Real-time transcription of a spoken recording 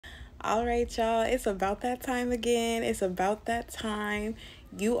All right, y'all. It's about that time again. It's about that time.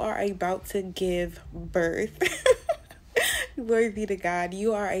 You are about to give birth. Glory be to God.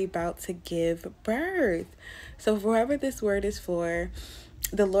 You are about to give birth. So, for whoever this word is for,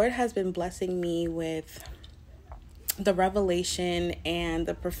 the Lord has been blessing me with the revelation and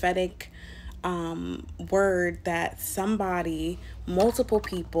the prophetic word that somebody, multiple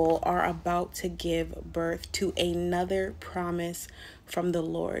people, are about to give birth to another promise from the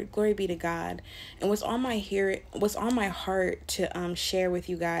Lord. Glory be to God. And what's on my heart to share with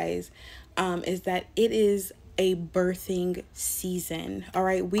you guys is that it is a birthing season. All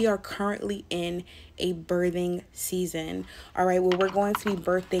right, we are currently in a birthing season. All right, where we're going to be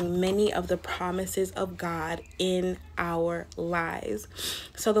birthing many of the promises of God in our lives.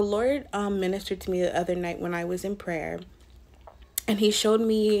 So the Lord ministered to me the other night when I was in prayer. And he had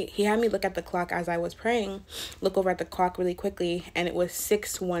me look at the clock as I was praying, look over at the clock really quickly, and it was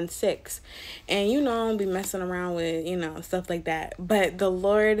 6:16. And I don't be messing around with, stuff like that. But the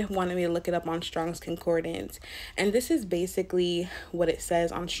Lord wanted me to look it up on Strong's Concordance. And this is basically what it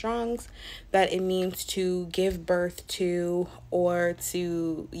says on Strong's, that it means to give birth to, or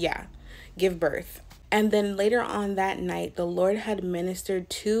to, give birth. And then later on that night, the Lord had ministered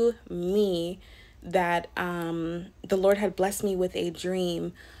to me that the Lord had blessed me with a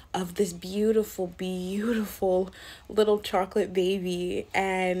dream of this beautiful, beautiful little chocolate baby.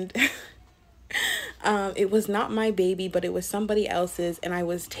 And it was not my baby, but it was somebody else's, and I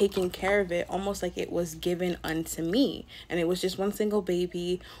was taking care of it almost like it was given unto me. And it was just one single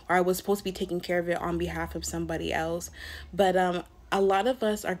baby, or I was supposed to be taking care of it on behalf of somebody else. But a lot of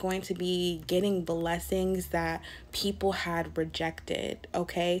us are going to be getting blessings that people had rejected,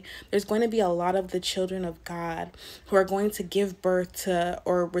 okay? There's going to be a lot of the children of God who are going to give birth to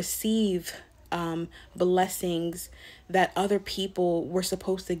or receive blessings that other people were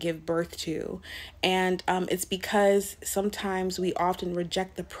supposed to give birth to. And it's because sometimes we often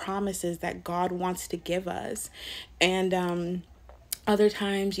reject the promises that God wants to give us. And other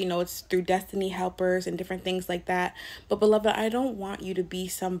times, it's through destiny helpers and different things like that. But beloved, I don't want you to be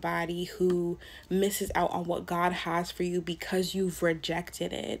somebody who misses out on what God has for you because you've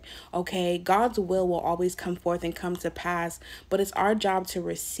rejected it. Okay, God's will always come forth and come to pass, but it's our job to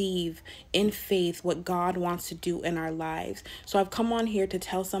receive in faith what God wants to do in our lives. So I've come on here to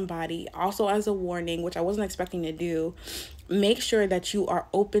tell somebody, also as a warning, which I wasn't expecting to do. Make sure that you are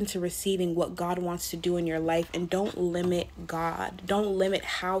open to receiving what God wants to do in your life, and don't limit God. Don't limit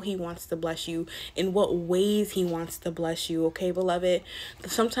how he wants to bless you, in what ways he wants to bless you. Okay, beloved?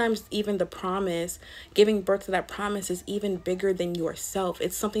 Sometimes even the promise, giving birth to that promise, is even bigger than yourself.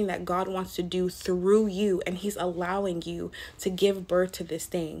 It's something that God wants to do through you, and he's allowing you to give birth to this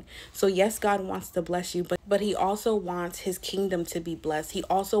thing. So yes, God wants to bless you, but he also wants his kingdom to be blessed. He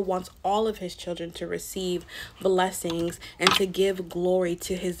also wants all of his children to receive blessings and to give glory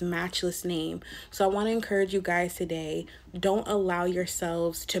to his matchless name. So I want to encourage you guys today, don't allow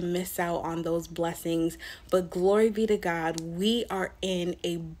yourselves to miss out on those blessings. But glory be to God, we are in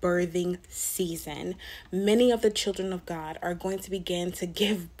a birthing season. Many of the children of God are going to begin to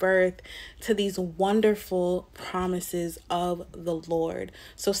give birth to these wonderful promises of the Lord.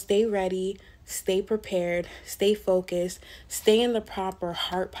 So stay ready. Stay prepared, stay focused, stay in the proper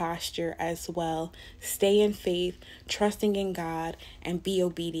heart posture as well. Stay in faith, trusting in God, and be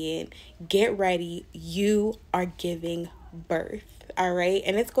obedient. Get ready. You are giving birth. All right.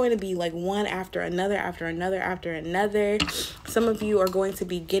 And it's going to be like one after another, after another, after another. Some of you are going to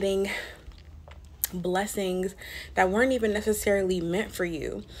be getting blessings that weren't even necessarily meant for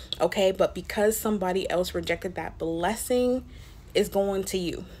you. Okay. But because somebody else rejected that blessing, is going to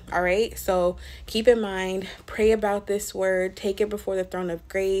you. All right. So keep in mind, pray about this word, take it before the throne of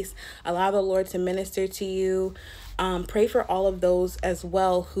grace, allow the Lord to minister to you. Pray for all of those as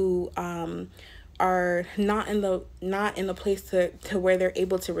well who are not in the place to where they're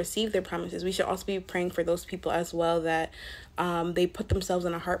able to receive their promises. We should also be praying for those people as well, that they put themselves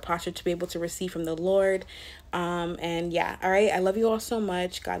in a heart posture to be able to receive from the Lord. And yeah, all right. I love you all so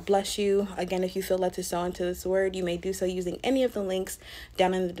much. God bless you. Again, if you feel led to sow into this word, you may do so using any of the links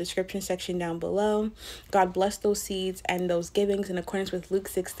down in the description section down below. God bless those seeds and those givings in accordance with Luke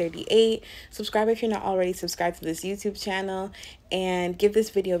 6:38. Subscribe if you're not already subscribed to this YouTube channel, and give this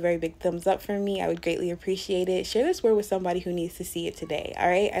video a very big thumbs up for me. I would greatly appreciate it. Share this word with somebody who needs to see it today. All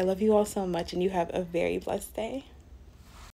right. I love you all so much, and you have a very blessed day.